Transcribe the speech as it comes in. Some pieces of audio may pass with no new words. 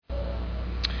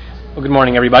Well, good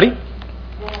morning, everybody.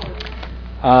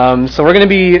 So we're going to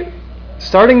be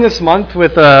starting this month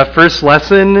with a first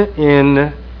lesson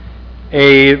in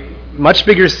a much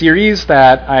bigger series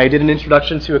that I did an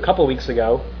introduction to a couple weeks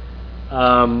ago.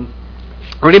 We're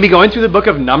going to be going through the book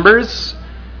of Numbers,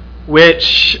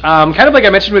 which, kind of like I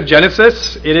mentioned with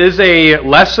Genesis, it is a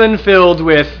lesson filled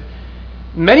with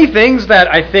many things that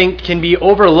I think can be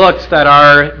overlooked that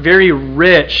are very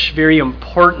rich, very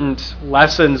important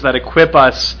lessons that equip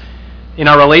us in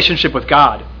our relationship with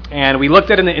God. And we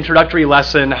looked at in the introductory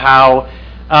lesson how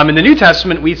in the New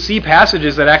Testament we see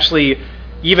passages that actually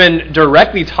even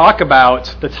directly talk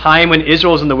about the time when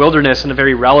Israel was in the wilderness in a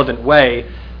very relevant way,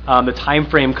 the time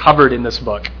frame covered in this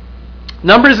book.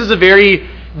 Numbers is a very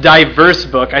diverse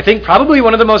book. I think probably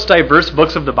one of the most diverse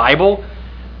books of the Bible,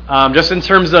 just in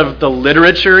terms of the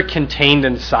literature contained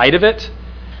inside of it.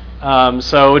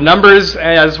 So Numbers,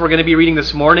 as we're going to be reading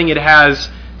this morning, it has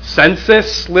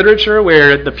census literature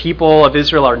where the people of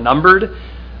Israel are numbered.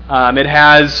 It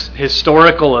has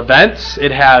historical events.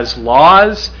 It has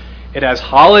laws. It has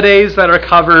holidays that are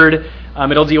covered.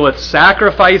 It'll deal with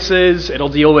sacrifices. It'll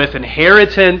deal with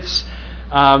inheritance.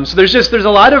 So there's a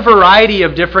lot of variety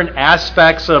of different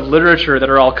aspects of literature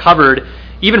that are all covered,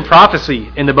 even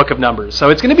prophecy in the book of Numbers. So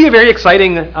it's going to be a very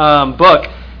exciting book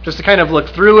just to kind of look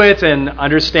through it and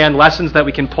understand lessons that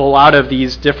we can pull out of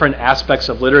these different aspects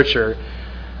of literature.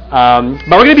 But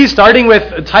we're going to be starting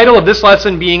with the title of this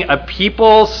lesson being A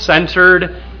People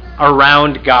Centered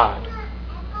Around God.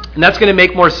 And that's going to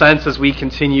make more sense as we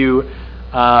continue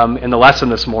in the lesson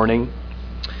this morning.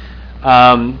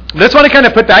 I just want to kind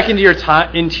of put back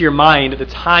into your mind the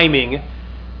timing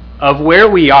of where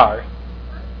we are.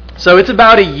 So it's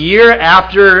about a year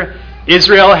after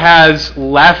Israel has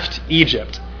left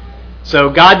Egypt. So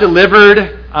God delivered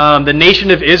the nation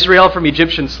of Israel from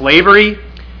Egyptian slavery.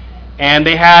 And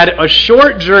they had a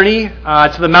short journey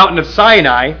to the mountain of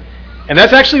Sinai, and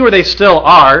that's actually where they still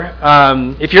are.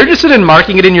 If you're interested in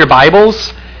marking it in your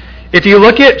Bibles, if you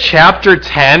look at chapter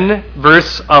 10,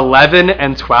 verse 11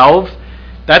 and 12,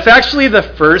 that's actually the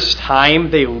first time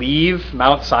they leave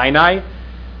Mount Sinai.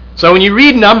 So when you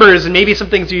read Numbers, and maybe some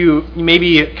things you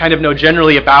maybe kind of know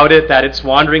generally about it, that it's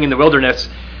wandering in the wilderness,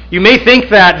 you may think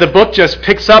that the book just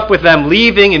picks up with them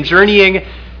leaving and journeying,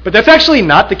 but that's actually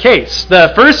not the case.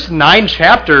 The first 9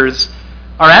 chapters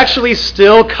are actually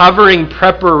still covering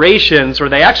preparations, or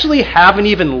they actually haven't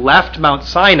even left Mount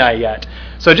Sinai yet.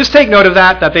 So just take note of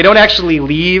that they don't actually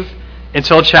leave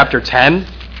until chapter 10.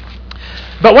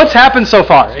 But what's happened so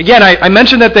far? Again, I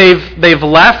mentioned that they've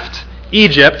left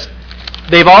Egypt.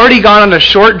 They've already gone on a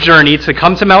short journey to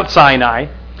come to Mount Sinai.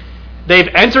 They've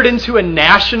entered into a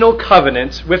national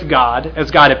covenant with God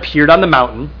as God appeared on the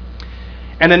mountain.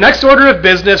 And the next order of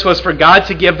business was for God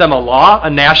to give them a law, a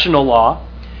national law,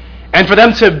 and for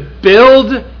them to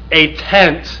build a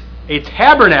tent, a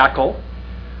tabernacle,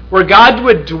 where God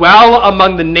would dwell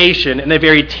among the nation in a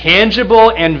very tangible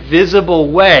and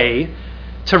visible way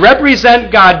to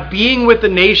represent God being with the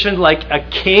nation like a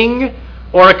king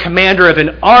or a commander of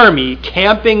an army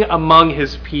camping among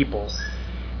his people.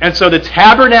 And so the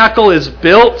tabernacle is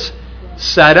built,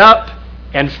 set up,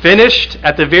 and finished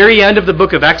at the very end of the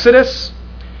book of Exodus.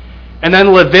 And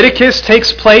then Leviticus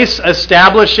takes place,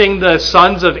 establishing the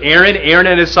sons of Aaron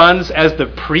and his sons as the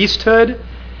priesthood.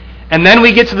 And then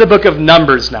we get to the book of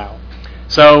Numbers now.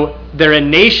 So they're a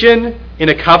nation in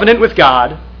a covenant with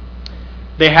God.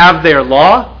 They have their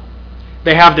law.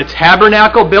 They have the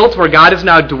tabernacle built where God is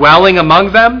now dwelling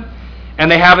among them. And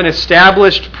they have an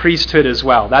established priesthood as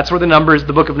well. That's where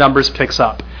the book of Numbers picks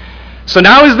up. So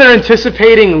now as they're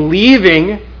anticipating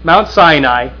leaving Mount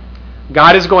Sinai,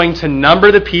 God is going to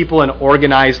number the people and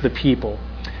organize the people.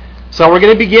 So we're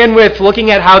going to begin with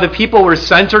looking at how the people were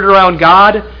centered around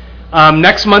God.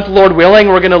 Next month, Lord willing,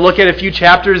 we're going to look at a few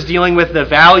chapters dealing with the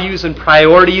values and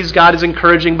priorities God is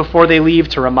encouraging before they leave,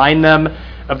 to remind them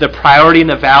of the priority and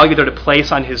the value they're to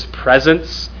place on His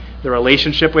presence, the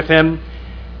relationship with Him.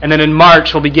 And then in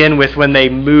March, we'll begin with when they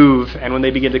move and when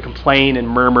they begin to complain and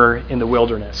murmur in the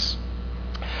wilderness.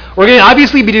 We're going to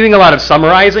obviously be doing a lot of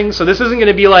summarizing, so this isn't going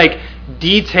to be like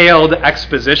detailed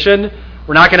exposition.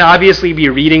 We're not going to obviously be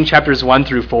reading chapters 1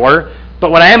 through 4,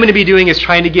 but what I am going to be doing is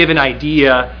trying to give an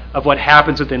idea of what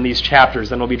happens within these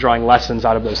chapters, and we'll be drawing lessons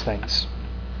out of those things.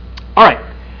 All right.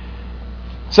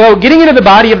 So getting into the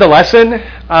body of the lesson,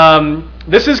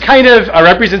 this is kind of a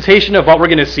representation of what we're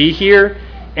going to see here,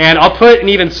 and I'll put an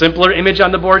even simpler image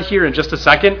on the board here in just a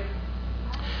second.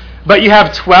 But you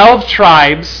have 12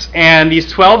 tribes, and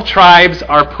these 12 tribes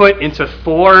are put into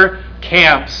 4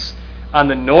 camps on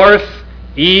the north,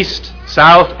 east,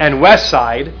 south, and west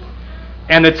side.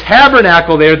 And the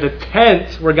tabernacle there, the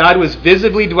tent where God was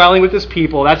visibly dwelling with his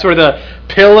people, that's where the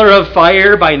pillar of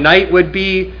fire by night would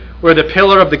be, where the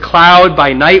pillar of the cloud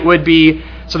by night would be.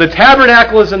 So the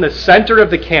tabernacle is in the center of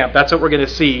the camp. That's what we're going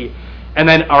to see. And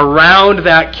then around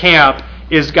that camp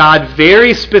is God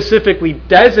very specifically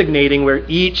designating where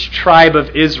each tribe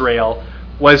of Israel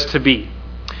was to be.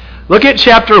 Look at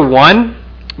chapter 1,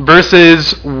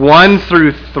 verses 1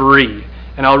 through 3.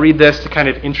 And I'll read this to kind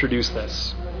of introduce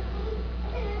this.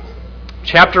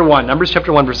 Chapter 1, Numbers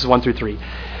chapter 1, verses 1 through 3.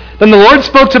 Then the Lord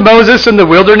spoke to Moses in the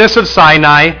wilderness of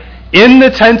Sinai in the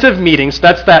tent of meetings,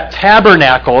 that's that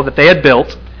tabernacle that they had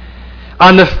built,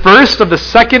 on the first of the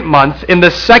second month, in the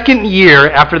second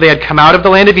year after they had come out of the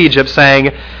land of Egypt,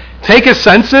 saying, take a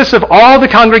census of all the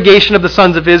congregation of the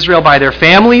sons of Israel by their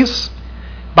families,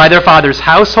 by their fathers'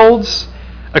 households,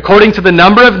 according to the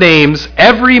number of names,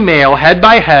 every male, head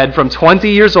by head, from 20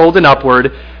 years old and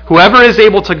upward, whoever is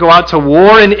able to go out to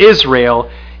war in Israel,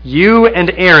 you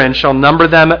and Aaron shall number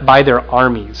them by their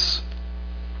armies.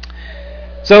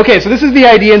 So this is the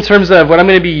idea in terms of what I'm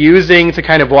going to be using to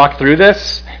kind of walk through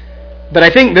this. But I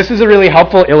think this is a really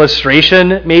helpful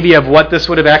illustration, maybe, of what this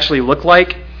would have actually looked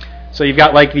like. So you've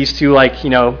got these two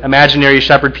imaginary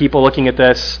shepherd people looking at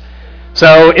this.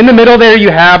 So in the middle there you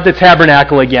have the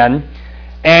tabernacle again.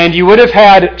 And you would have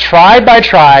had tribe by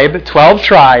tribe, 12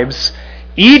 tribes,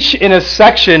 each in a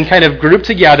section kind of grouped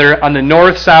together on the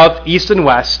north, south, east, and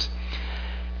west.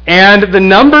 And the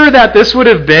number that this would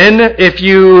have been, if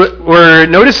you were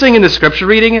noticing in the scripture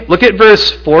reading, look at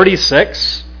verse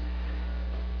 46.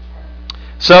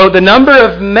 So the number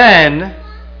of men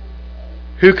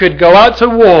who could go out to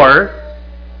war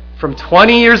from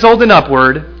 20 years old and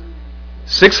upward,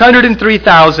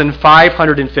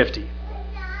 603,550.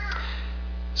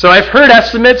 So I've heard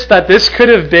estimates that this could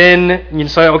have been,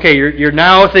 you're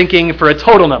now thinking for a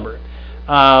total number.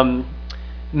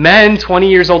 Men 20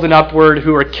 years old and upward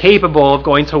who are capable of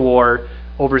going to war,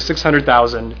 over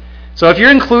 600,000. So if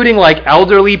you're including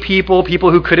elderly people,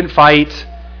 people who couldn't fight,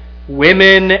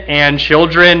 women and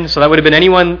children, so that would have been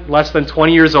anyone less than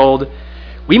 20 years old,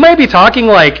 we might be talking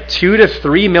 2 to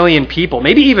 3 million people,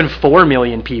 maybe even 4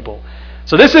 million people.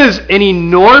 So this is an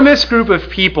enormous group of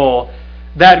people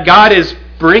that God is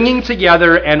bringing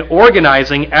together and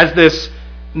organizing as this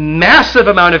massive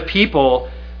amount of people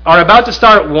are about to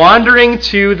start wandering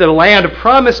to the land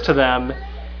promised to them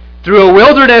through a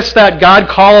wilderness that God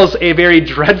calls a very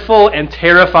dreadful and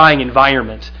terrifying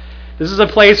environment. This is a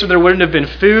place where there wouldn't have been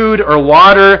food or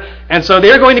water, and so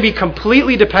they're going to be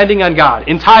completely depending on God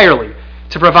entirely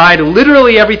to provide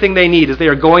literally everything they need as they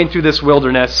are going through this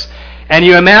wilderness. And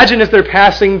you imagine as they're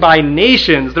passing by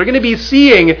nations, they're going to be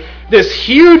seeing this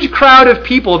huge crowd of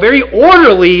people, very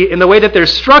orderly in the way that they're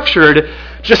structured,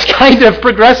 just kind of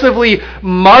progressively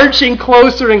marching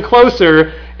closer and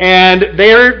closer. And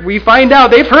we find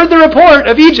out they've heard the report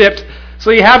of Egypt.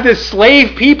 So you have this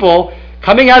slave people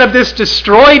coming out of this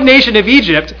destroyed nation of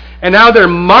Egypt, and now they're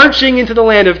marching into the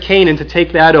land of Canaan to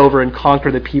take that over and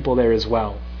conquer the people there as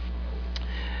well.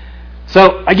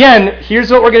 So again,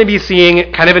 here's what we're going to be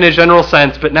seeing kind of in a general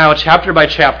sense, but now chapter by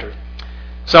chapter.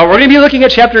 So we're going to be looking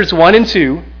at chapters 1 and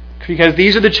 2, because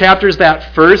these are the chapters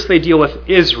that first they deal with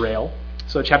Israel.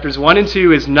 So chapters 1 and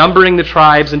 2 is numbering the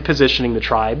tribes and positioning the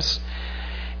tribes.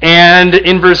 And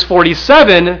in verse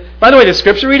 47, by the way, the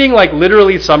scripture reading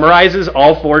literally summarizes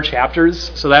all 4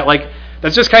 chapters, so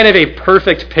that's just kind of a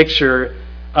perfect picture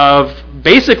of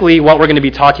basically what we're going to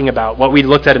be talking about, what we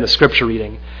looked at in the scripture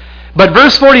reading. But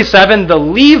verse 47, the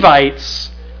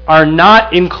Levites are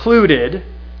not included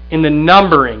in the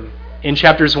numbering in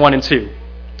chapters 1 and 2.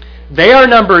 They are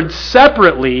numbered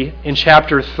separately in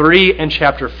chapter 3 and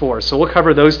chapter 4. So we'll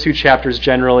cover those 2 chapters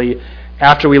generally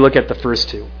after we look at the first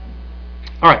 2.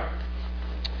 All right.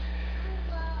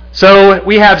 So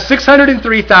we have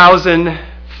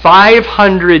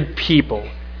 603,500 people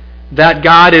that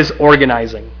God is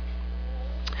organizing.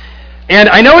 And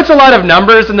I know it's a lot of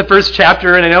numbers in the first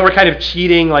chapter, and I know we're kind of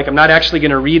cheating, I'm not actually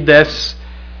going to read this.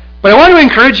 But I want to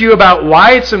encourage you about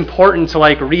why it's important to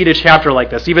read a chapter like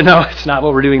this, even though it's not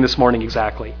what we're doing this morning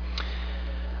exactly.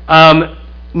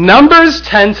 Numbers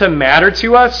tend to matter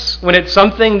to us when it's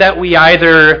something that we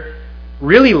either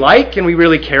really like and we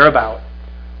really care about,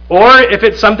 or if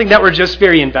it's something that we're just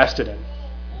very invested in.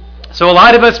 So a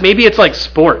lot of us, maybe it's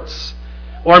sports,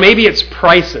 or maybe it's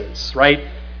prices, right?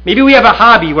 Maybe we have a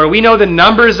hobby where we know the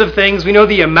numbers of things, we know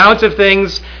the amount of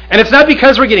things, and it's not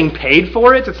because we're getting paid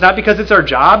for it, it's not because it's our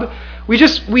job. We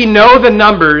know the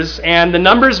numbers, and the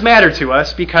numbers matter to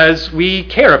us because we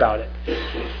care about it.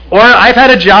 Or I've had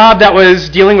a job that was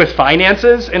dealing with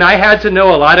finances, and I had to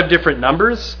know a lot of different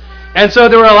numbers. And so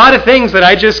there were a lot of things that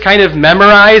I just kind of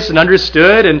memorized and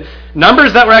understood, and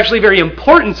numbers that were actually very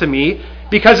important to me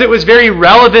because it was very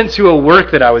relevant to a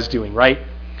work that I was doing, right?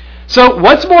 So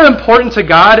what's more important to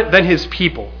God than his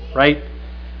people, right?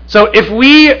 So if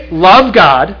we love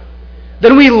God,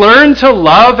 then we learn to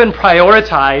love and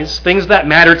prioritize things that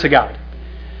matter to God.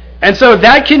 And so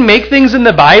that can make things in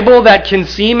the Bible that can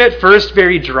seem at first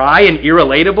very dry and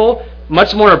irrelatable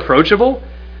much more approachable,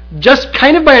 just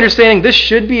kind of by understanding this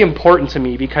should be important to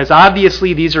me because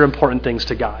obviously these are important things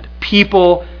to God.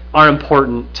 People are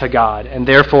important to God, and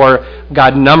therefore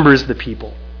God numbers the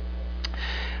people.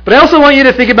 But I also want you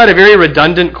to think about a very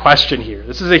redundant question here.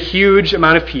 This is a huge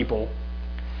amount of people.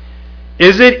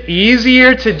 Is it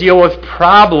easier to deal with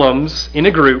problems in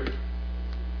a group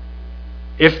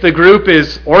if the group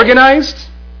is organized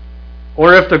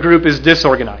or if the group is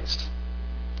disorganized?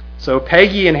 So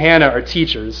Peggy and Hannah are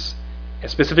teachers,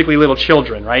 specifically little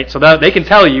children, right? So that they can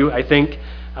tell you, I think,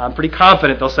 I'm pretty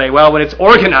confident they'll say, well, when it's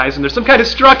organized and there's some kind of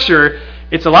structure,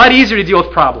 it's a lot easier to deal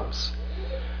with problems.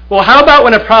 Well, how about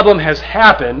when a problem has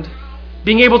happened,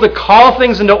 being able to call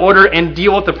things into order and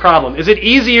deal with the problem? Is it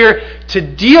easier to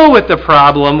deal with the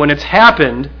problem when it's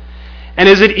happened? And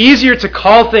is it easier to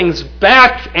call things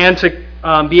back and to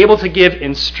be able to give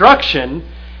instruction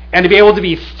and to be able to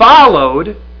be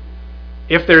followed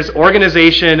if there's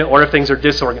organization or if things are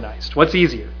disorganized? What's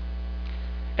easier?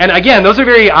 And again, those are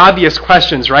very obvious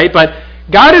questions, right? But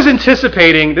God is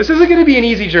anticipating this isn't going to be an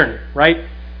easy journey, right?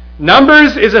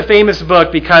 Numbers is a famous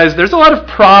book because there's a lot of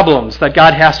problems that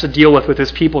God has to deal with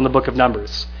his people in the book of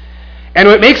Numbers. And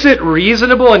what makes it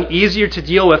reasonable and easier to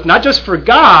deal with, not just for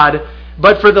God,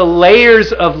 but for the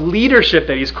layers of leadership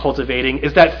that he's cultivating,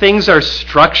 is that things are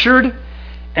structured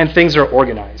and things are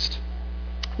organized.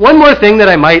 One more thing that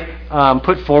I might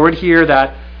put forward here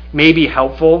that may be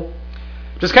helpful,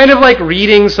 just kind of like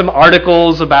reading some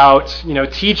articles about,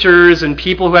 teachers and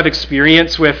people who have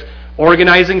experience with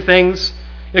organizing things.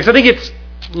 Because I think it's,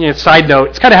 side note,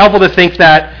 it's kind of helpful to think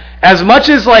that as much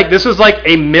as like this was like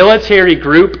a military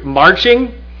group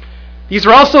marching, these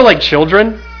were also like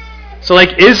children. So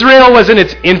like Israel was in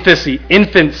its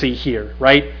infancy here,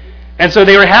 right? And so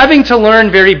they were having to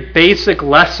learn very basic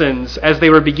lessons as they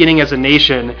were beginning as a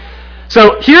nation.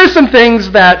 So here's some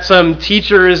things that some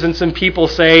teachers and some people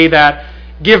say that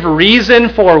give reason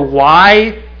for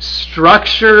why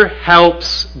structure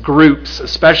helps groups,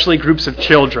 especially groups of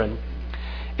children.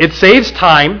 It saves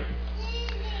time.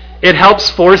 It helps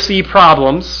foresee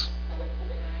problems.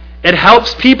 It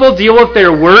helps people deal with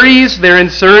their worries, their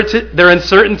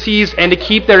uncertainties, and to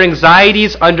keep their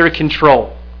anxieties under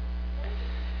control.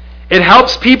 It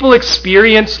helps people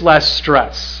experience less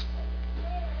stress.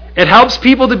 It helps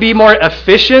people to be more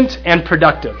efficient and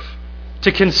productive,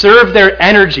 to conserve their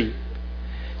energy,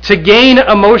 to gain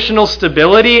emotional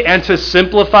stability, and to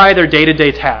simplify their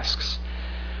day-to-day tasks.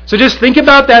 So just think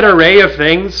about that array of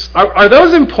things. Are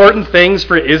those important things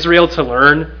for Israel to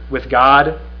learn with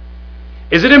God?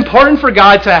 Is it important for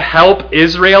God to help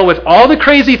Israel with all the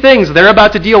crazy things they're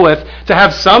about to deal with, to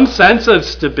have some sense of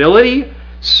stability,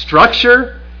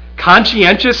 structure,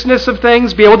 conscientiousness of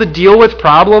things, be able to deal with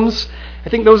problems? I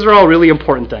think those are all really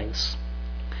important things.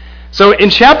 So in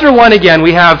chapter 1, again,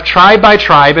 we have tribe by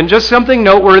tribe, and just something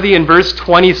noteworthy in verse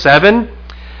 27,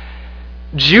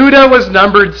 Judah was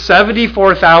numbered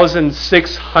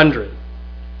 74,600.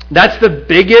 That's the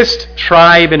biggest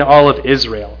tribe in all of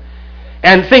Israel.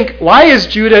 And think, why is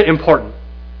Judah important?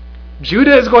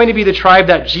 Judah is going to be the tribe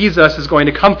that Jesus is going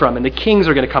to come from, and the kings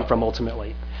are going to come from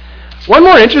ultimately. One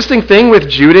more interesting thing with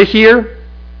Judah here,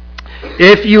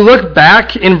 if you look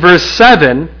back in verse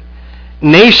 7,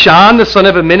 Nahshon, the son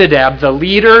of Amminadab, the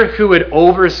leader who would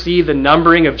oversee the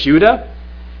numbering of Judah,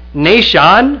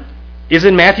 Nahshon is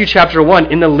in Matthew chapter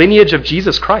 1 in the lineage of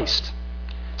Jesus Christ.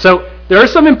 So there are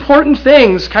some important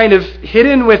things kind of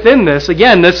hidden within this.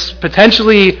 Again, this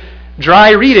potentially dry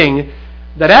reading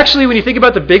that actually, when you think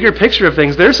about the bigger picture of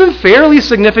things, there's some fairly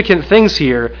significant things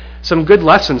here, some good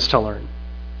lessons to learn.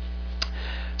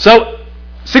 So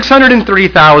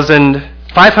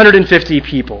 603,550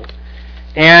 people.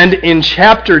 And in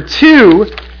chapter 2,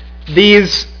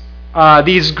 these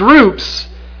groups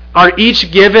are each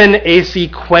given a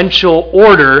sequential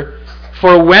order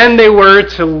for when they were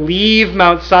to leave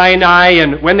Mount Sinai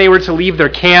and when they were to leave their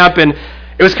camp. And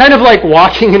it was kind of like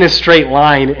walking in a straight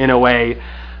line in a way.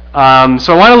 So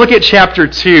I want to look at chapter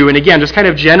 2. And again, just kind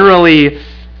of generally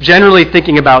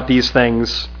thinking about these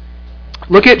things.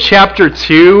 Look at chapter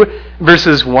 2,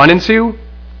 verses 1 and 2.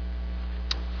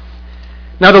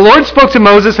 Now the Lord spoke to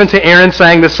Moses and to Aaron,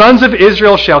 saying, "The sons of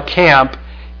Israel shall camp,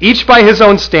 each by his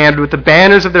own standard, with the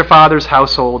banners of their father's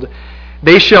household.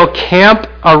 they shall camp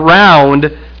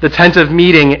around the tent of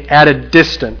meeting at a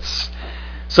distance.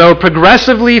 So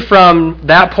progressively from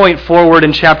that point forward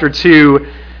in chapter 2,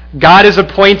 God is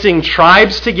appointing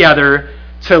tribes together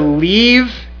to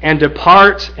leave and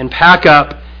depart and pack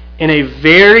up in a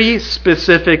very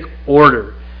specific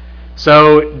order.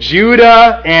 So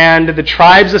Judah and the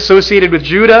tribes associated with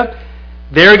Judah,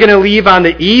 they're going to leave on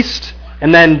the east,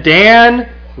 and then Dan,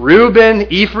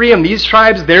 Reuben, Ephraim, these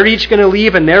tribes, they're each going to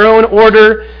leave in their own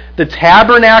order. The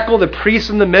tabernacle, the priests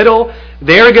in the middle,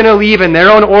 they're going to leave in their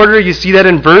own order. You see that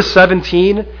in verse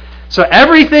 17. So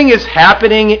everything is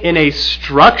happening in a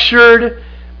structured,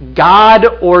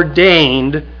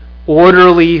 God-ordained,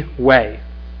 orderly way.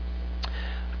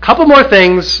 A couple more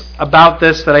things about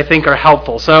this that I think are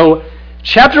helpful. So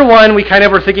chapter 1, we kind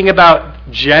of were thinking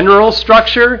about general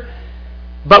structure.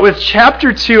 But with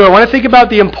chapter 2, I want to think about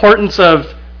the importance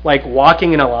of like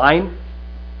walking in a line.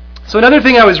 So another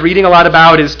thing I was reading a lot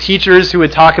about is teachers who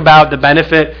would talk about the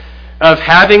benefit of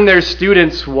having their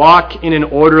students walk in an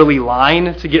orderly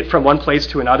line to get from one place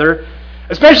to another,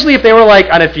 especially if they were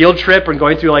like on a field trip or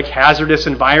going through like hazardous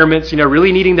environments,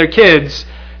 really needing their kids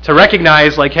to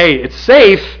recognize like, hey, it's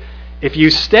safe if you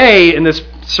stay in this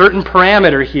certain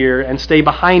parameter here and stay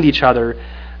behind each other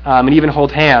and even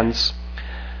hold hands.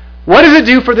 What does it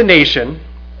do for the nation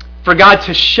for God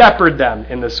to shepherd them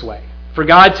in this way, for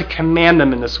God to command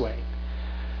them in this way?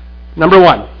 Number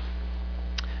one,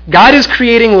 God is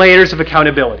creating layers of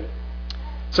accountability.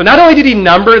 So not only did he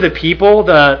number the people,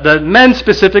 the men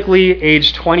specifically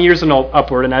aged 20 years and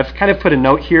upward, and I've kind of put a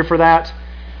note here for that.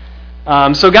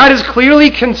 So God is clearly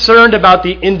concerned about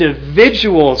the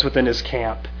individuals within his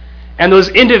camp. And those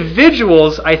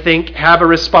individuals, I think, have a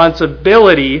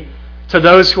responsibility to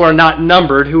those who are not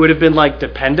numbered, who would have been like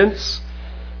dependents.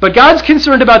 But God's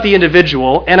concerned about the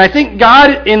individual, and I think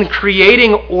God, in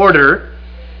creating order,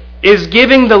 is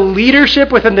giving the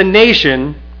leadership within the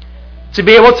nation to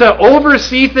be able to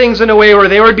oversee things in a way where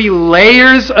there would be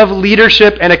layers of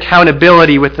leadership and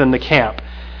accountability within the camp.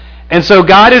 And so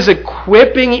God is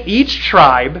equipping each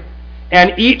tribe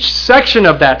and each section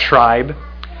of that tribe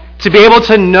to be able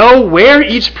to know where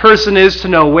each person is, to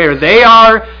know where they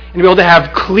are, and to be able to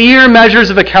have clear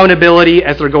measures of accountability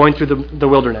as they're going through the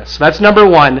wilderness. So that's number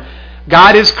one.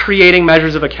 God is creating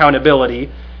measures of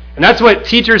accountability. And that's what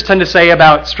teachers tend to say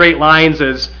about straight lines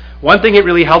is one thing it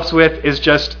really helps with is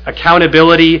just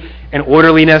accountability and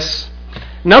orderliness.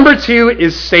 Number two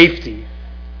is safety.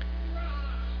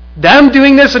 Them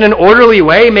doing this in an orderly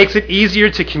way makes it easier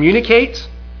to communicate.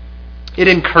 It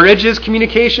encourages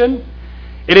communication.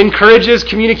 It encourages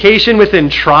communication within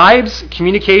tribes,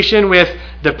 communication with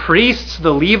the priests,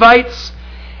 the Levites.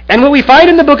 And what we find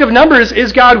in the book of Numbers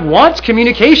is God wants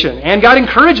communication, and God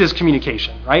encourages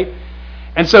communication, right?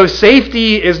 And so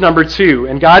safety is number two,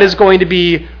 and God is going to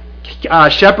be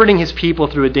shepherding his people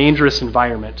through a dangerous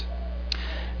environment.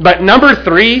 But number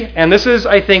three, and this is,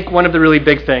 I think, one of the really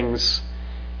big things,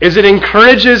 is it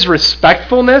encourages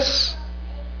respectfulness,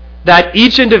 that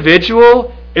each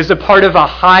individual is a part of a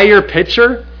higher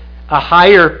picture, a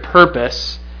higher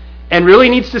purpose, and really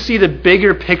needs to see the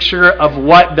bigger picture of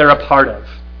what they're a part of.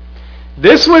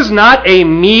 This was not a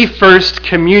me-first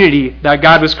community that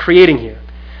God was creating here.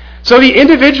 So the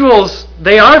individuals,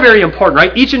 they are very important,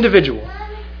 right? Each individual.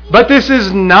 But this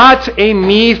is not a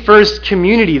me-first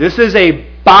community. This is a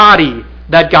body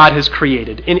that God has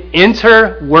created, an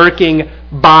interworking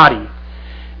body.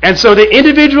 And so the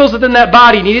individuals within that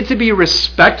body needed to be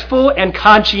respectful and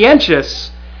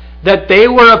conscientious that they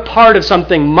were a part of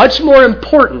something much more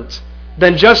important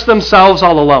than just themselves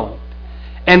all alone.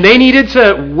 And they needed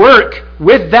to work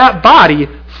with that body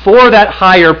for that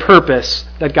higher purpose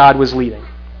that God was leading.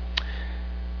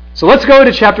 So let's go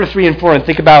to chapter 3 and 4 and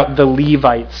think about the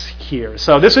Levites here.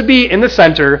 So this would be in the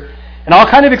center, and I'll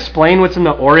kind of explain what's in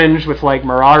the orange with like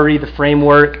Merari, the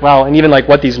framework, and even like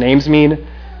what these names mean.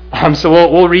 So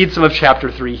we'll read some of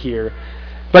chapter 3 here.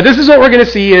 But this is what we're going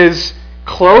to see is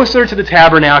closer to the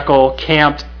tabernacle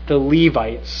camped the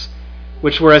Levites,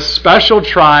 which were a special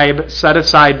tribe set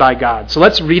aside by God. So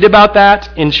let's read about that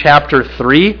in chapter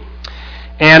 3.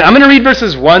 And I'm going to read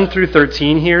verses 1 through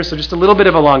 13 here, so just a little bit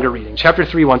of a longer reading. Chapter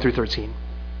 3, 1 through 13.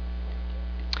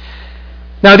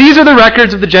 Now these are the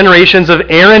records of the generations of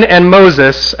Aaron and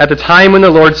Moses at the time when the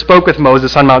Lord spoke with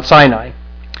Moses on Mount Sinai.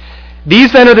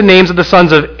 These then are the names of the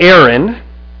sons of Aaron: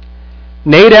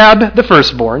 Nadab the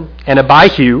firstborn, and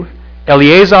Abihu,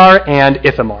 Eleazar, and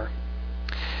Ithamar.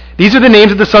 These are the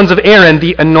names of the sons of Aaron,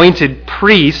 the anointed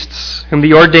priests, whom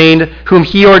he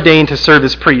ordained to serve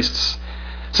as priests.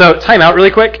 So, time out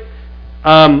really quick.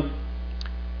 All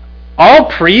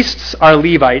priests are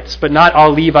Levites, but not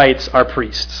all Levites are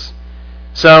priests.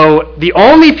 So the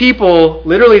only people,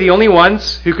 literally the only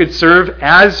ones who could serve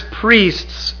as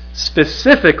priests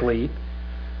specifically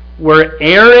were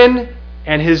Aaron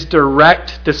and his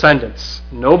direct descendants.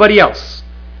 Nobody else.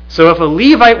 So if a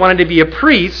Levite wanted to be a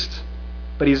priest,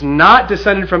 but he's not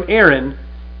descended from Aaron,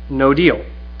 no deal.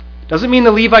 Doesn't mean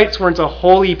the Levites weren't a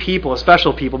holy people, a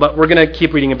special people, but we're going to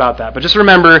keep reading about that. But just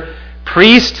remember,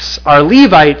 priests are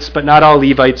Levites, but not all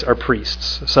Levites are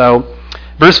priests. So,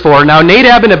 verse 4, Now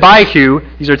Nadab and Abihu,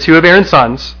 these are two of Aaron's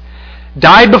sons,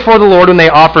 died before the Lord when they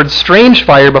offered strange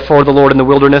fire before the Lord in the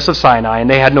wilderness of Sinai, and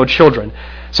they had no children.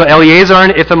 So Eleazar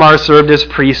and Ithamar served as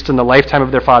priests in the lifetime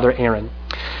of their father Aaron.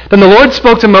 Then the Lord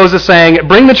spoke to Moses, saying,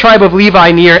 Bring the tribe of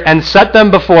Levi near and set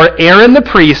them before Aaron the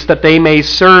priest, that they may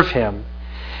serve him.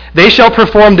 They shall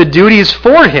perform the duties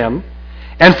for him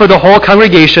and for the whole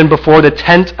congregation before the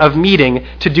tent of meeting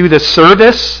to do the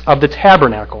service of the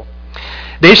tabernacle.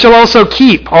 They shall also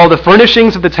keep all the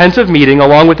furnishings of the tent of meeting,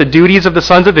 along with the duties of the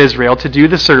sons of Israel, to do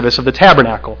the service of the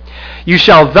tabernacle. You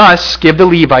shall thus give the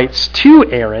Levites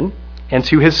to Aaron and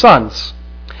to his sons.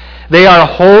 They are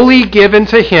wholly given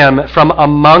to him from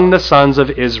among the sons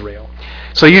of Israel.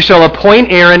 So you shall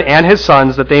appoint Aaron and his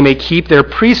sons that they may keep their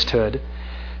priesthood.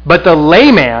 But the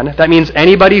layman, that means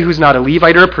anybody who's not a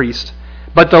Levite or a priest,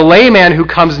 but the layman who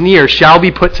comes near shall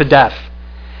be put to death.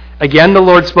 Again the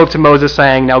Lord spoke to Moses,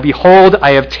 saying, Now behold,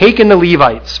 I have taken the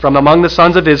Levites from among the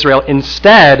sons of Israel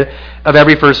instead of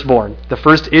every firstborn, the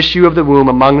first issue of the womb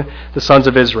among the sons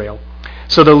of Israel.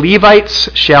 So the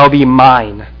Levites shall be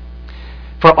mine.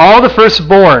 For all the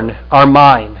firstborn are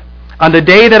mine. On the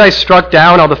day that I struck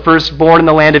down all the firstborn in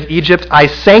the land of Egypt, I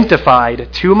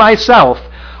sanctified to myself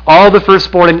all the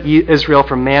firstborn in Israel,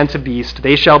 from man to beast.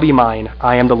 They shall be mine.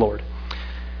 I am the Lord.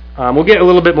 We'll get a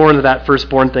little bit more into that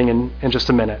firstborn thing in just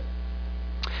a minute.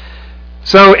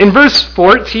 So in verse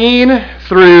 14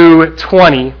 through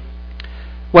 20,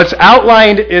 what's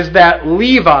outlined is that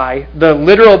Levi, the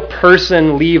literal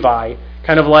person Levi,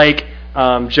 kind of like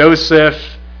Joseph,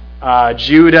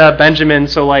 Judah, Benjamin,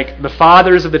 so like the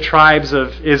fathers of the tribes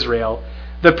of Israel,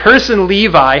 the person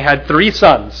Levi had three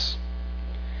sons.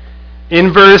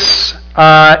 In verse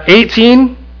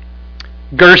 18,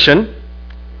 Gershon,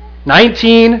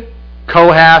 19,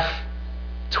 Kohath,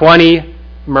 20,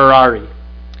 Merari.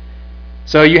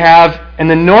 So you have, in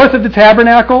the north of the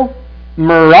tabernacle,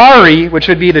 Merari, which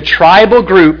would be the tribal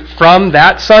group from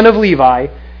that son of Levi.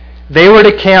 They were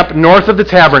to camp north of the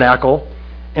tabernacle,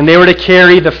 and they were to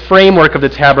carry the framework of the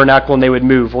tabernacle, and they would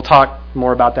move. We'll talk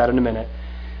more about that in a minute.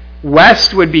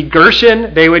 West would be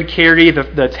Gershon. They would carry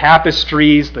the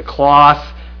tapestries, the cloth,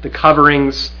 the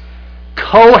coverings.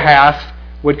 Kohath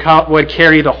would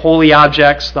carry the holy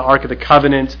objects, the Ark of the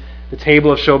Covenant, the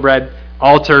table of showbread,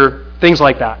 altar, things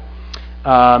like that.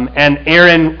 And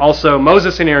Aaron also,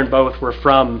 Moses and Aaron both were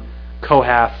from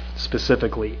Kohath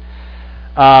specifically.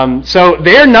 So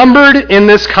they're numbered in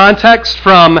this context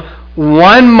from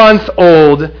 1 month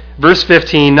old, verse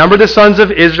 15, number the sons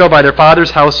of Israel by their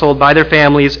father's household, by their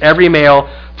families, every male,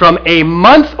 from a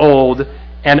month old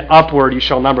and upward you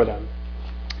shall number them.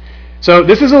 So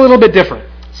this is a little bit different.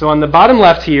 So on the bottom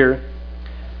left here,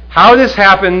 how this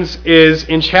happens is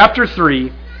in chapter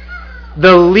 3,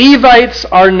 the Levites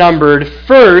are numbered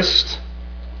first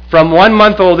from 1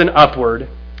 month old and upward,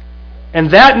 and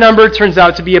that number turns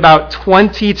out to be about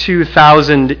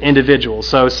 22,000 individuals,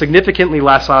 so significantly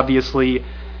less, obviously,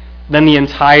 than the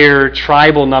entire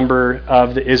tribal number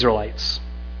of the Israelites.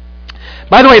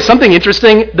 By the way, something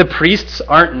interesting, the priests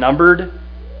aren't numbered,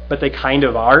 but they kind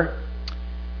of are.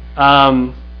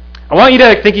 I want you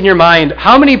to think in your mind,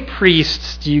 how many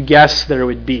priests do you guess there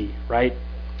would be, right?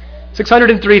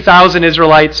 603,000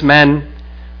 Israelites, men,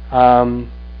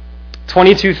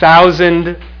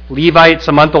 22,000 Levites,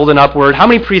 a month old and upward. How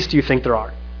many priests do you think there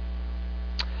are?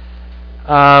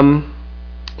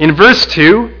 In verse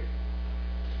 2,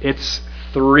 it's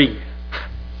 3.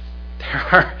 There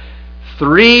are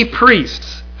 3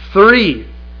 priests. 3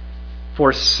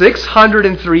 for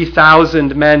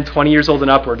 603,000 men 20 years old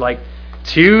and upward. Like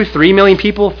 2-3 million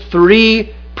people,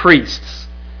 3 priests.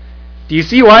 Do you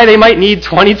see why they might need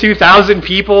 22,000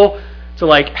 people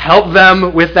to help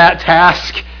them with that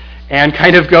task and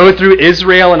kind of go through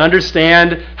Israel and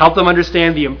help them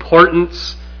understand the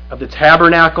importance of the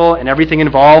tabernacle and everything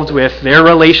involved with their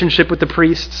relationship with the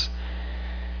priests?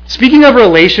 Speaking of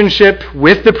relationship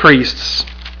with the priests,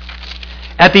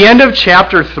 at the end of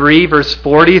chapter 3, verse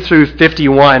 40 through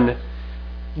 51,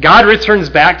 God returns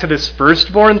back to this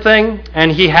firstborn thing,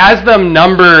 and he has them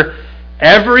number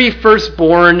every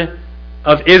firstborn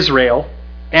of Israel,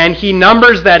 and he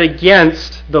numbers that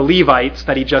against the Levites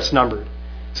that he just numbered.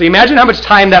 So imagine how much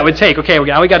time that would take. Okay,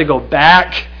 now we got to go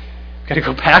back. Got to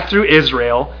go back through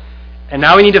Israel, and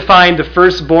now we need to find the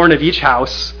firstborn of each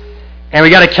house, and we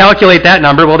got to calculate that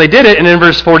number. Well, they did it, and in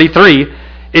verse 43,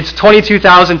 it's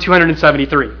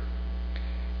 22,273.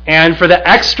 And for the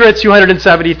extra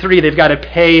 273, they've got to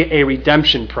pay a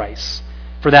redemption price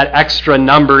for that extra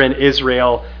number in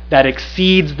Israel that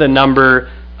exceeds the number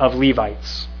of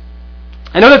Levites.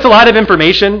 I know that's a lot of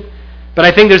information, but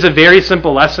I think there's a very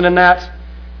simple lesson in that.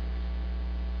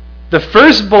 The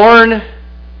firstborn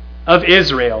of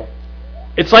Israel,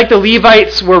 it's like the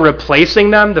Levites were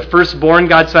replacing them. The firstborn,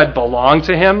 God said, belonged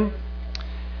to him.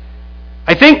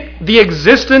 I think the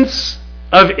existence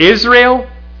of Israel,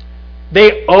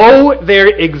 they owe their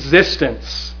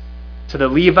existence to the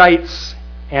Levites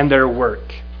and their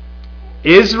work.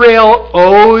 Israel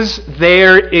owes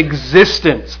their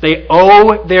existence. They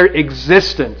owe their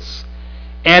existence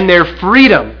and their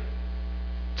freedom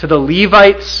to the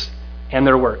Levites and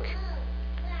their work.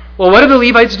 Well, what are the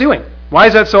Levites doing? Why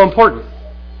is that so important?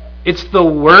 It's the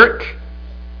work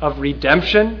of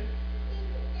redemption,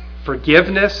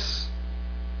 forgiveness,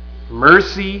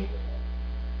 mercy,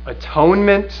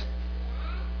 atonement,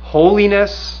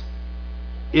 holiness.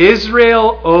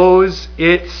 Israel owes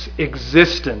its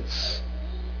existence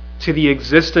to the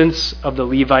existence of the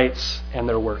Levites and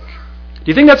their work. Do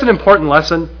you think that's an important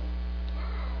lesson?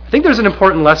 I think there's an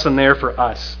important lesson there for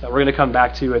us that we're going to come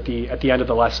back to at the end of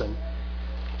the lesson.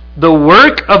 The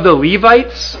work of the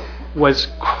Levites was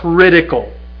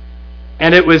critical.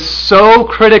 And it was so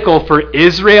critical for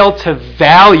Israel to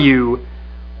value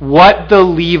what the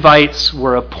Levites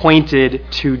were appointed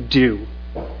to do.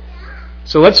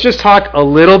 So let's just talk a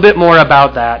little bit more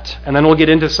about that, and then we'll get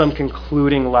into some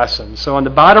concluding lessons. So on the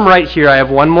bottom right here, I have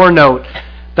one more note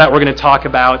that we're going to talk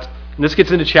about, and this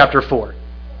gets into chapter 4.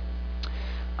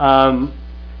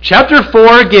 Chapter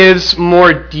 4 gives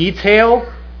more detail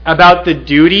about the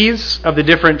duties of the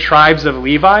different tribes of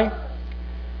Levi,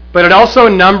 but it also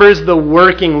numbers the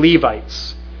working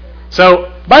Levites.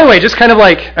 So, by the way, just kind of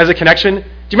like as a connection, do you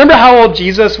remember how old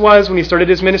Jesus was when he started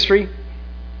his ministry?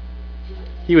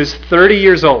 He was 30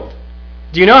 years old.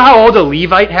 Do you know how old a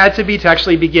Levite had to be to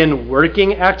actually begin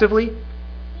working actively?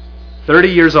 30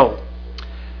 years old.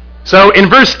 So in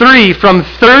verse 3, from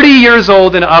 30 years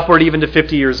old and upward, even to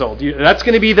 50 years old. That's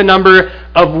going to be the number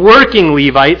of working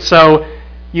Levites. So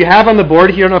you have on the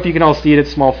board here, I don't know if you can all see it,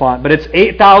 it's small font, but it's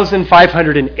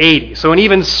 8,580. So an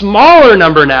even smaller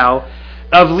number now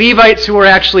of Levites who are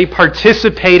actually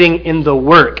participating in the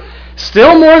work.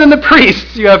 Still more than the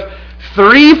priests. You have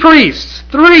 3 priests,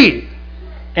 3,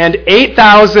 and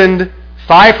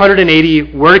 8,580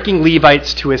 working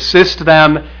Levites to assist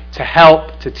them, to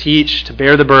help, to teach, to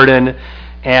bear the burden,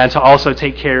 and to also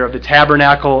take care of the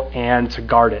tabernacle and to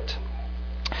guard it.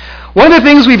 One of the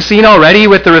things we've seen already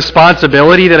with the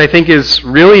responsibility that I think is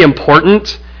really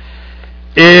important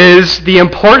is the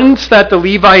importance that the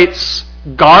Levites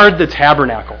guard the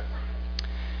tabernacle.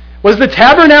 Was the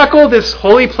tabernacle this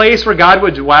holy place where God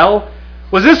would dwell?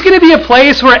 Was this going to be a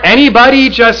place where anybody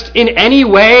just in any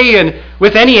way and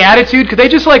with any attitude, could they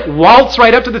just like waltz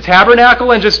right up to the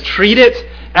tabernacle and just treat it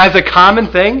as a common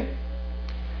thing?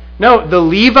 No, the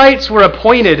Levites were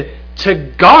appointed to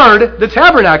guard the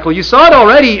tabernacle. You saw it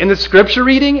already in the scripture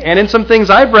reading and in some things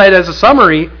I've read as a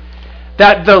summary,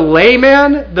 that the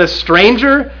layman, the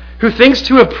stranger, who thinks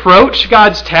to approach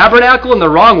God's tabernacle in the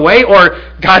wrong way, or,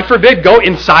 God forbid, go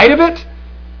inside of it,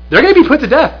 they're going to be put to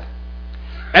death.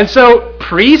 And so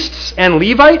priests and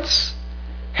Levites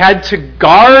had to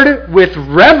guard with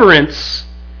reverence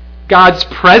God's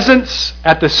presence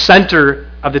at the center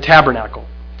of the tabernacle.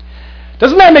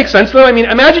 Doesn't that make sense, though? I mean,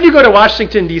 imagine you go to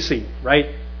Washington, D.C.,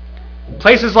 right?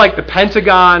 Places like the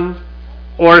Pentagon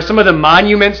or some of the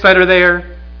monuments that are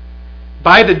there.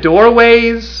 By the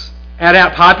doorways and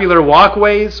at popular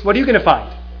walkways, what are you going to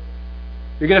find?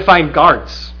 You're going to find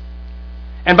guards.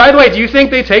 And by the way, do you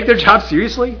think they take their job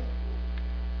seriously?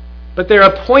 But they're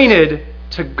appointed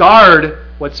to guard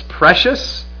what's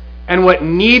precious and what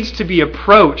needs to be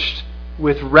approached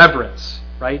with reverence,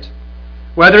 right?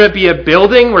 Whether it be a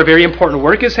building where very important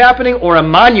work is happening or a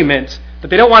monument that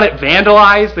they don't want it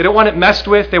vandalized, they don't want it messed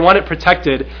with, they want it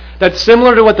protected. That's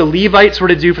similar to what the Levites were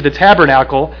to do for the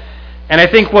tabernacle. And I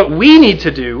think what we need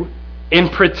to do in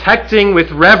protecting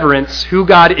with reverence who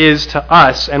God is to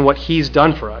us and what He's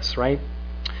done for us, right?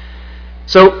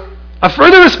 So a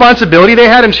further responsibility they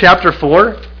had in chapter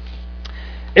 4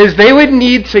 is they would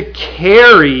need to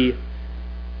carry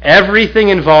everything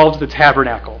involved in the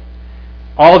tabernacle.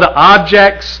 All the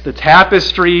objects, the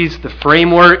tapestries, the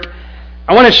framework.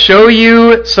 I want to show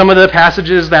you some of the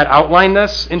passages that outline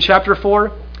this in chapter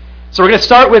 4. So we're going to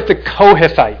start with the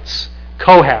Kohathites,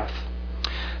 Kohath.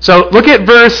 So look at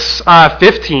verse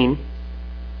 15,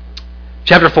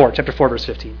 chapter 4, verse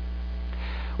 15.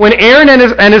 When Aaron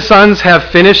and his sons have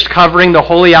finished covering the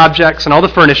holy objects and all the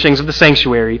furnishings of the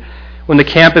sanctuary, when the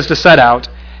camp is to set out,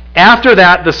 after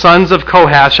that the sons of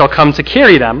Kohath shall come to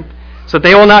carry them, so that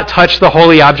they will not touch the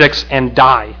holy objects and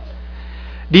die.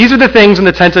 These are the things in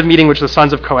the tent of meeting which the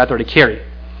sons of Kohath are to carry.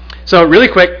 So really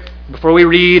quick, before we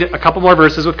read a couple more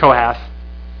verses with Kohath,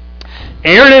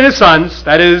 Aaron and his sons,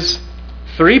 that is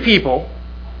 3 people,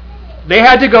 they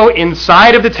had to go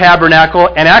inside of the tabernacle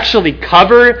and actually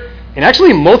cover, in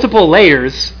actually multiple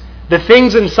layers, the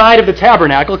things inside of the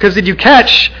tabernacle, because did you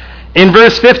catch in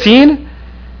verse 15,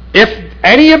 if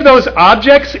any of those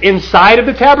objects inside of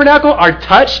the tabernacle are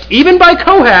touched, even by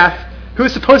Kohath, who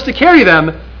is supposed to carry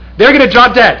them, they're going to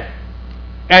drop dead.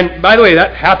 And by the way,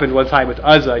 that happened one time with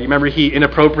Uzzah. You remember he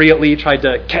inappropriately tried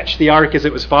to catch the ark as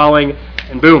it was falling,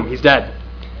 and boom, he's dead.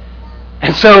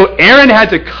 And so Aaron had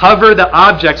to cover the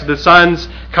objects of the sons,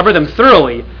 cover them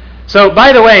thoroughly. So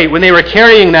by the way, when they were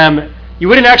carrying them, you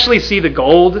wouldn't actually see the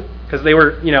gold, because they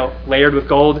were, layered with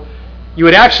gold. You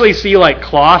would actually see like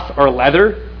cloth or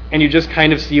leather, and you just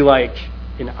kind of see like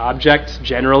an object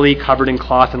generally covered in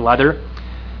cloth and leather.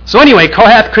 So anyway,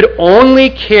 Kohath could only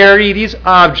carry these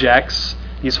objects,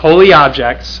 these holy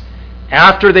objects,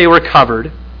 after they were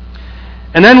covered.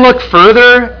 And then look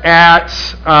further at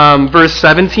verse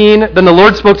 17. Then the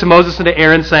Lord spoke to Moses and to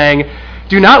Aaron, saying,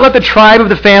 "Do not let the tribe of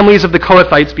the families of the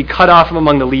Kohathites be cut off from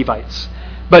among the Levites,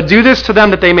 but do this to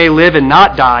them that they may live and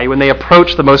not die when they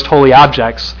approach the most holy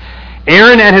objects.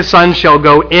 Aaron and his sons shall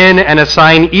go in and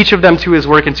assign each of them to his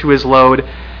work and to his load."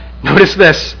 Notice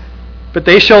this. "But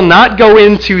they shall not go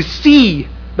in to see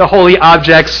the holy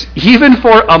objects even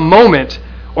for a moment,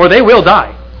 or they will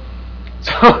die."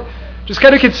 So just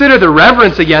kind of consider the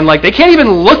reverence again. Like, they can't even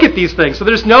look at these things. So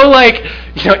there's no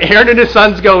Aaron and his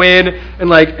sons go in and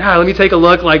let me take a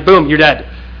look. Like, boom, you're dead.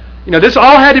 This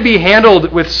all had to be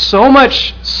handled with so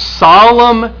much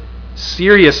solemn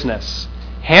seriousness.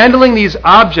 Handling these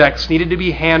objects needed to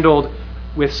be handled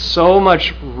with so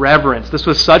much reverence. This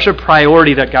was such a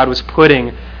priority that God was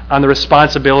putting on the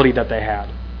responsibility that they had.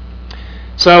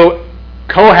 So,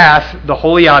 Kohath, the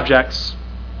holy objects.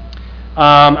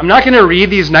 I'm not going to read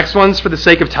these next ones for the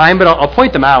sake of time, but I'll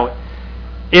point them out.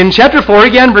 In chapter 4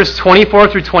 again, verse 24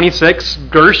 through 26,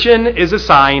 Gershon is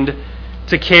assigned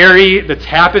to carry the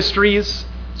tapestries.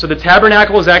 So the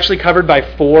tabernacle is actually covered by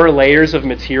 4 layers of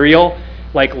material.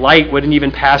 Like light wouldn't even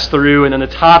pass through, and then the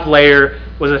top layer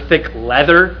was a thick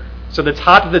leather. So the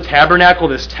top of the tabernacle,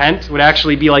 this tent, would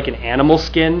actually be like an animal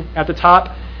skin at the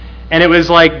top. And it was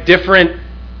like different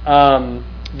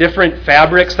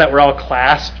fabrics that were all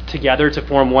clasped together to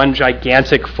form one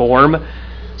gigantic form.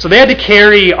 So they had to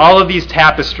carry all of these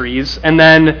tapestries. And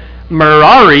then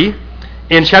Merari,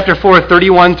 in chapter 4,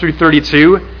 31 through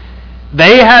 32,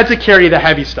 they had to carry the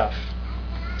heavy stuff.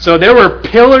 So there were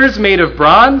pillars made of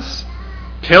bronze,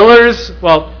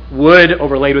 wood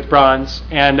overlaid with bronze,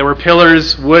 and there were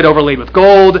pillars, wood overlaid with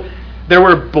gold. There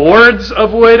were boards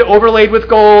of wood overlaid with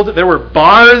gold. There were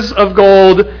bars of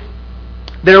gold.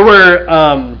 There were,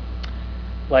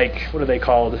 what are they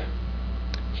called?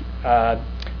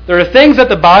 There are things at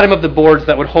the bottom of the boards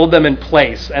that would hold them in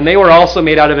place, and they were also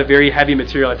made out of a very heavy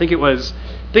material. I think it was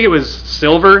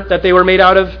silver that they were made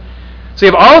out of. So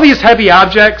you have all these heavy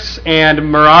objects,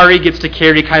 and Merari gets to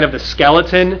carry kind of the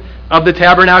skeleton of the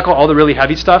tabernacle, all the really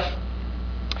heavy stuff.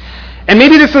 And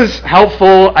maybe this is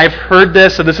helpful. I've heard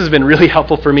this, so this has been really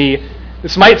helpful for me.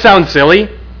 This might sound silly,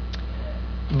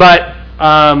 but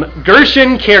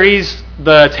Gershon carries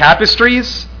the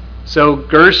tapestries. So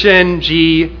Gershon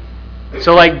carries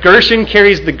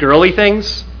the girly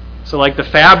things. So like the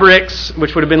fabrics,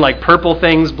 which would have been like purple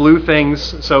things, blue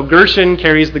things. So Gershon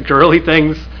carries the girly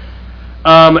things.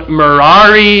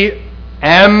 Merari,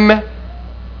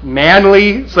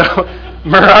 manly. So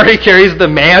Merari carries the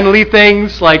manly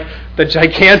things, like the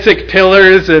gigantic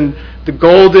pillars and the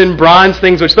golden bronze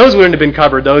things, which those wouldn't have been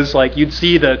covered. Those, you'd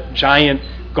see the giant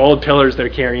gold pillars they're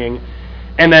carrying.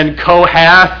 And then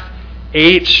Kohath,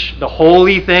 the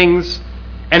holy things.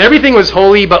 And everything was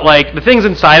holy, but the things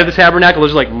inside of the tabernacle,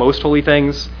 those are most holy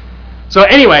things. So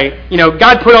anyway,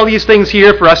 God put all these things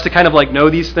here for us to kind of know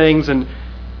these things, and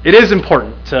it is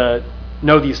important to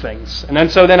know these things. And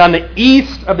then on the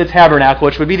east of the tabernacle,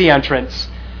 which would be the entrance,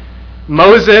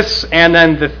 Moses and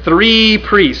then the 3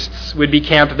 priests would be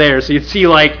camped there. So you'd see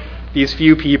these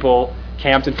few people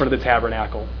camped in front of the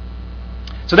tabernacle.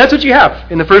 So that's what you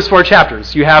have in the first 4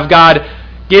 chapters. You have God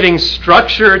giving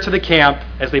structure to the camp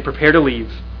as they prepare to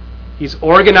leave. He's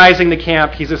organizing the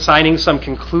camp. He's assigning some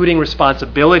concluding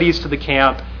responsibilities to the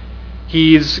camp.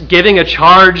 He's giving a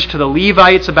charge to the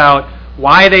Levites about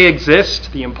why they exist,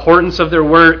 the importance of their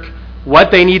work,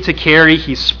 what they need to carry.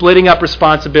 He's splitting up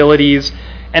responsibilities.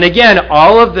 And again,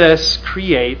 all of this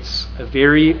creates a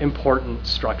very important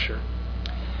structure.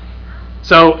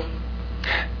 So,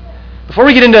 before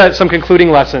we get into some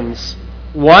concluding lessons,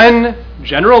 one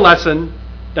general lesson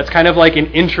that's kind of like an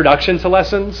introduction to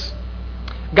lessons.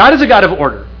 God is a God of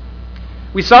order.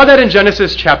 We saw that in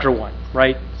Genesis chapter 1,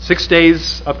 right? 6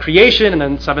 days of creation and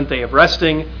then 7th day of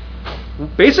resting.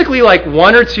 Basically like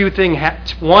one or two things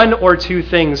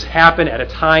happen at a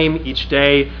time each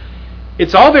day.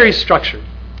 It's all very structured.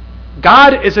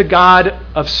 God is a God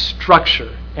of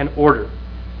structure and order.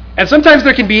 And sometimes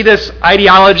there can be this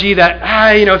ideology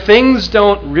that, things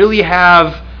don't really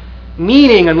have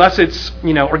meaning unless it's,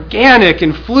 organic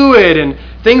and fluid and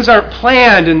things aren't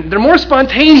planned and they're more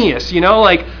spontaneous,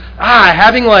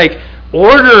 having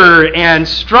order and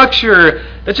structure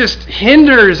that just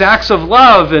hinders acts of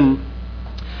love. And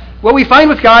what we find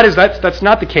with God is that's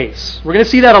not the case. We're going to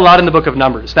see that a lot in the book of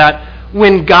Numbers, that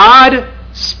when God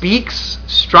speaks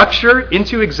structure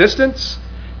into existence,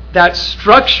 that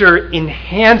structure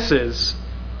enhances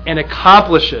and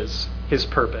accomplishes his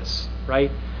purpose,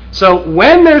 right? So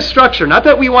when there's structure, not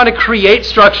that we want to create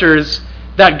structures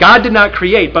that God did not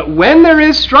create, but when there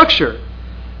is structure,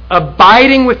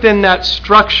 abiding within that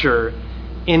structure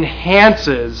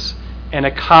enhances and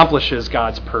accomplishes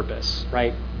God's purpose,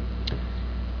 right?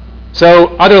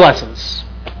 So, other lessons.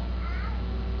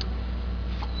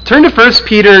 Turn to 1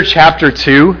 Peter chapter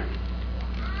 2.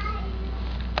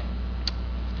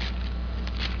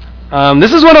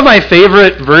 This is one of my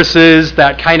favorite verses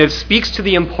that kind of speaks to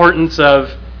the importance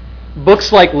of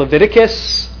books like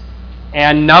Leviticus,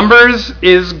 and Numbers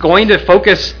is going to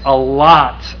focus a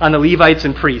lot on the Levites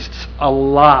and priests. A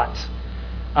lot.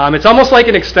 It's almost like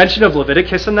an extension of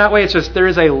Leviticus in that way. It's just there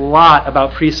is a lot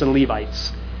about priests and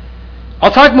Levites.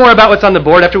 I'll talk more about what's on the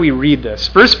board after we read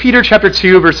this. 1 Peter chapter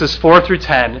 2, verses 4 through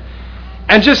 10.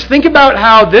 And just think about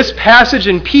how this passage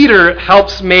in Peter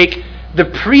helps make the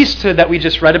priesthood that we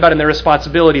just read about and their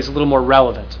responsibilities a little more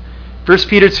relevant. 1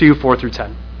 Peter 2, 4 through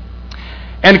 10.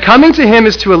 And coming to him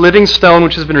is to a living stone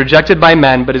which has been rejected by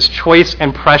men, but is choice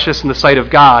and precious in the sight of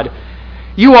God.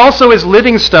 You also as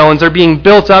living stones are being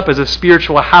built up as a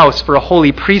spiritual house for a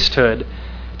holy priesthood,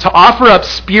 to offer up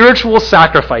spiritual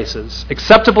sacrifices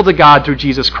acceptable to God through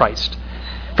Jesus Christ.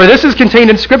 For this is contained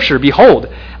in Scripture. Behold,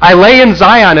 I lay in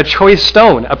Zion a choice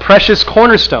stone, a precious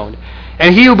cornerstone,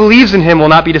 and he who believes in him will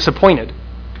not be disappointed.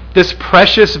 This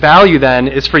precious value then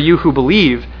is for you who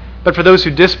believe, but for those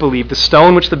who disbelieve, the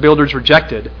stone which the builders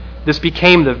rejected, this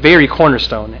became the very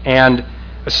cornerstone, and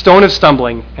a stone of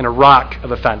stumbling and a rock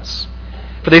of offense.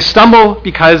 For they stumble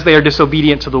because they are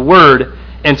disobedient to the word,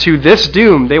 and to this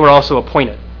doom they were also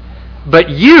appointed.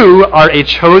 But you are a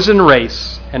chosen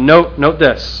race, and note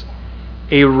this,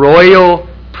 a royal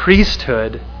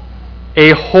priesthood,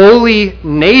 a holy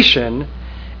nation,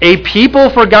 a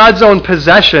people for God's own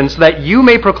possession, so that you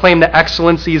may proclaim the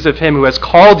excellencies of him who has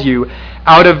called you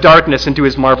out of darkness into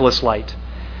his marvelous light.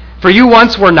 For you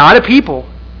once were not a people,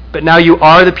 but now you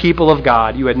are the people of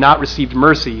God. You had not received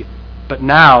mercy, but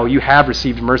now you have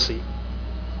received mercy.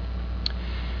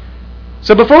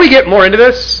 So before we get more into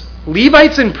this,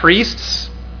 Levites and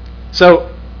priests,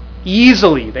 so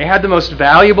easily, they had the most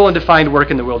valuable and defined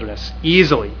work in the wilderness.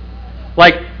 Easily.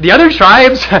 Like the other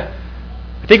tribes, I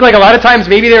think like a lot of times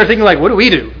maybe they were thinking like, what do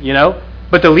we do?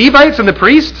 But the Levites and the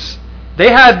priests,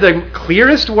 they had the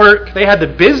clearest work, they had the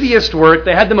busiest work,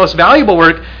 they had the most valuable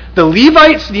work. The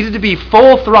Levites needed to be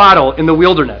full throttle in the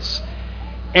wilderness.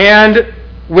 And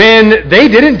when they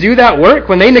didn't do that work,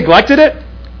 when they neglected it,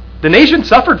 the nation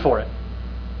suffered for it.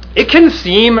 It can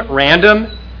seem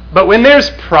random, but when there's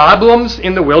problems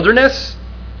in the wilderness,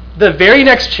 the very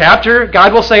next chapter,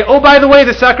 God will say, oh, by the way,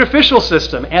 the sacrificial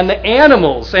system and the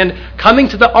animals and coming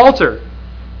to the altar.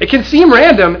 It can seem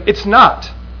random. It's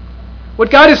not. What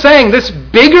God is saying, this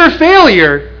bigger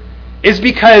failure is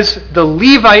because the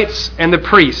Levites and the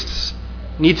priests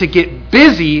need to get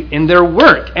busy in their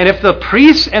work. And if the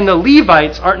priests and the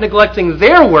Levites aren't neglecting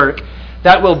their work,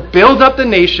 that will build up the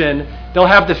nation. They'll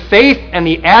have the faith and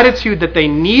the attitude that they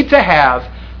need to have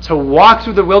to walk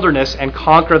through the wilderness and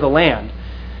conquer the land.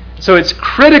 So it's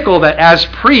critical that as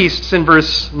priests, in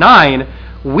verse 9,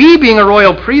 we being a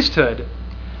royal priesthood,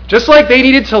 just like they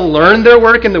needed to learn their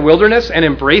work in the wilderness and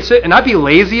embrace it and not be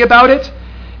lazy about it,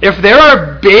 if there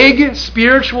are big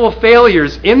spiritual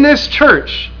failures in this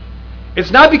church,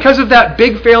 it's not because of that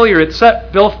big failure itself.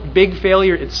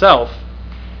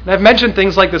 And I've mentioned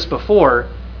things like this before.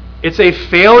 It's a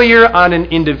failure on an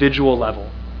individual level.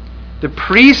 The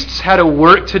priests had a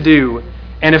work to do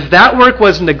And if that work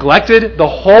was neglected, the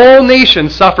whole nation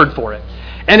suffered for it.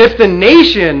 And if the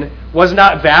nation was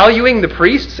not valuing the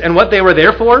priests and what they were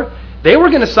there for, they were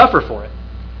going to suffer for it.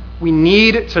 We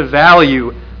need to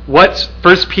value what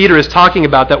 1 Peter is talking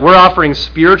about, that we're offering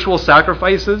spiritual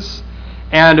sacrifices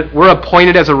and we're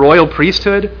appointed as a royal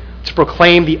priesthood to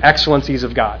proclaim the excellencies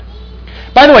of God.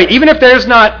 By the way, even if there's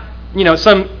not,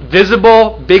 some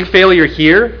visible big failure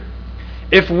here,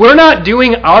 if we're not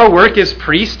doing our work as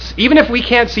priests, even if we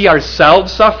can't see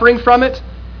ourselves suffering from it,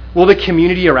 will the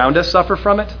community around us suffer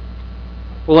from it?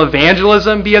 Will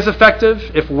evangelism be as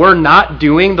effective if we're not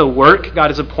doing the work God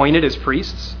has appointed as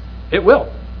priests? It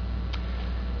will.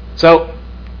 So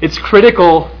it's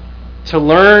critical to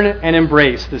learn and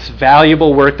embrace this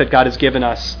valuable work that God has given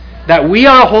us, that we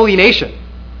are a holy nation,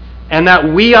 and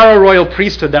that we are a royal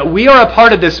priesthood, that we are a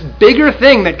part of this bigger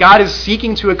thing that God is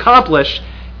seeking to accomplish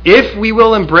if we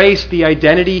will embrace the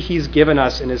identity He's given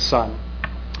us in His Son.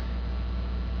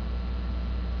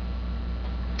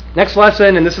 Next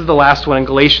lesson, and this is the last one, in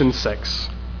Galatians 6.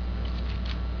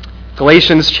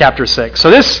 Galatians chapter 6.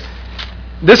 So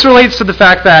this relates to the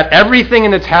fact that everything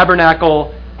in the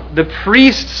tabernacle, the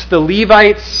priests, the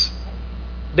Levites,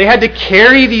 they had to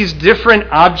carry these different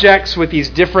objects with these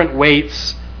different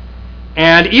weights.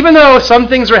 And even though some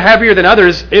things were heavier than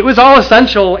others, it was all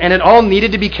essential and it all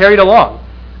needed to be carried along.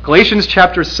 Galatians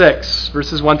chapter 6,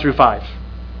 verses 1 through 5.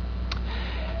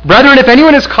 Brethren, if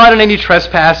anyone is caught in any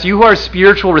trespass, you who are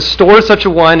spiritual, restore such a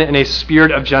one in a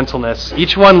spirit of gentleness,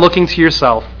 each one looking to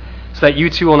yourself, so that you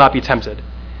too will not be tempted.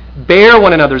 Bear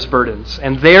one another's burdens,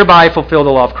 and thereby fulfill the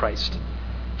law of Christ.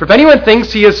 For if anyone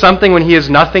thinks he is something when he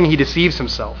is nothing, he deceives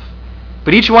himself.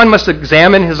 But each one must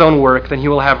examine his own work, then he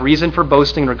will have reason for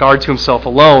boasting in regard to himself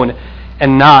alone,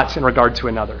 and not in regard to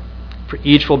another. For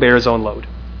each will bear his own load.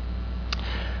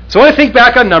 So I want to think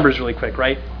back on Numbers really quick,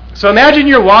 right? So imagine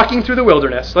you're walking through the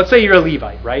wilderness. Let's say you're a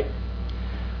Levite, right?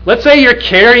 Let's say you're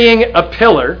carrying a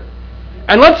pillar.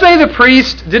 And let's say the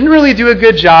priest didn't really do a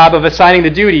good job of assigning the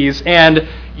duties, and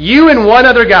you and one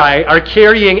other guy are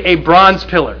carrying a bronze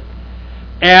pillar.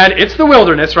 And it's the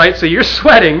wilderness, right? So you're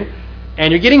sweating,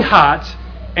 and you're getting hot,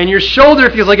 and your shoulder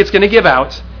feels like it's going to give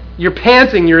out. You're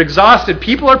panting, you're exhausted,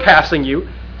 people are passing you,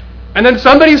 and then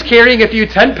somebody's carrying a few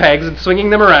tent pegs and swinging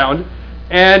them around,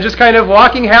 and just kind of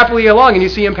walking happily along, and you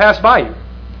see him pass by you.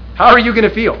 How are you going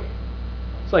to feel?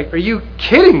 It's like, are you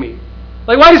kidding me?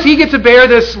 Like, why does he get to bear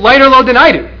this lighter load than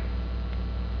I do?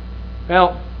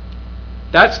 Well,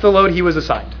 that's the load he was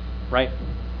assigned, right?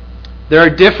 There are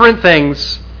different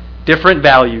things, different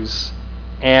values,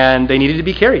 and they needed to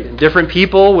be carried. And different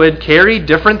people would carry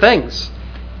different things.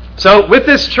 So with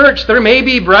this church, there may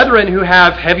be brethren who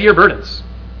have heavier burdens.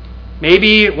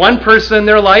 Maybe one person,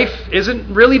 their life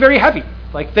isn't really very heavy.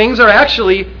 Like, things are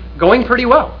actually going pretty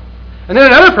well. And then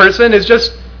another person is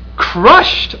just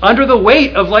crushed under the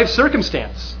weight of life's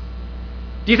circumstance.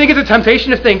 Do you think it's a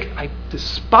temptation to think, I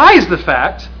despise the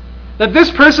fact that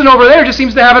this person over there just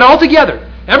seems to have it all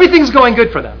together. Everything's going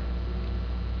good for them.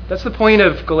 That's the point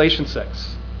of Galatians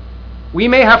 6. We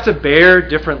may have to bear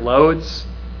different loads,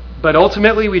 but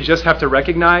ultimately we just have to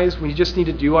recognize we just need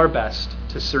to do our best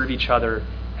to serve each other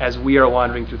as we are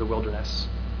wandering through the wilderness.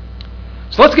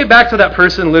 So let's get back to that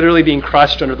person literally being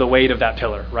crushed under the weight of that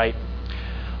pillar, right?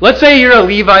 Let's say you're a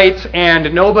Levite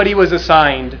and nobody was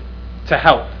assigned to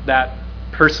help that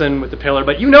person with the pillar,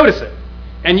 but you notice it,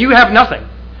 and you have nothing.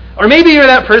 Or maybe you're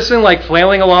that person like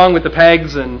flailing along with the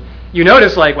pegs, and you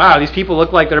notice like, wow, these people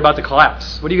look like they're about to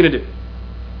collapse. What are you going to do?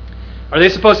 Are they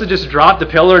supposed to just drop the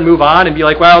pillar and move on and be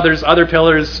like, well, there's other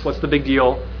pillars, what's the big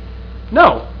deal?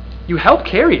 No, you help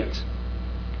carry it.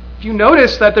 If you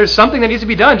notice that there's something that needs to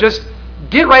be done, just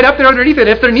get right up there underneath it.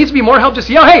 If there needs to be more help, just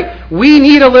yell, hey, we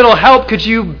need a little help. Could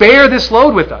you bear this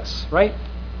load with us, right?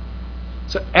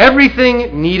 So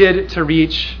everything needed to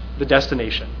reach the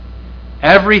destination.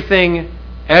 Everything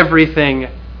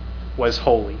was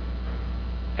holy.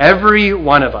 Every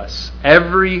one of us,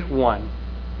 every one,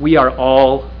 we are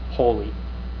all holy.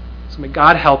 So may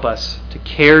God help us to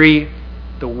carry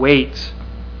the weight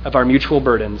of our mutual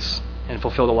burdens and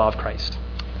fulfill the law of Christ.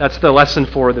 That's the lesson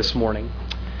for this morning.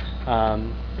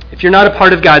 If you're not a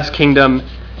part of God's kingdom,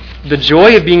 the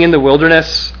joy of being in the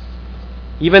wilderness,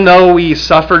 even though we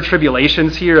suffer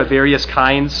tribulations here of various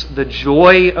kinds, the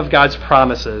joy of God's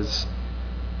promises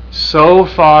so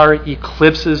far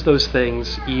eclipses those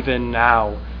things even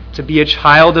now. To be a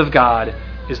child of God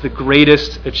is the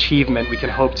greatest achievement we can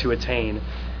hope to attain.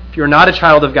 If you're not a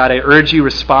child of God, I urge you,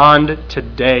 respond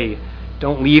today.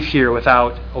 Don't leave here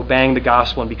without obeying the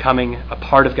gospel and becoming a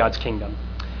part of God's kingdom.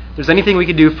 If there's anything we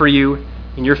could do for you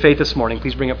in your faith this morning,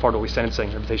 please bring it forward while we stand and sing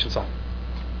the invitation song.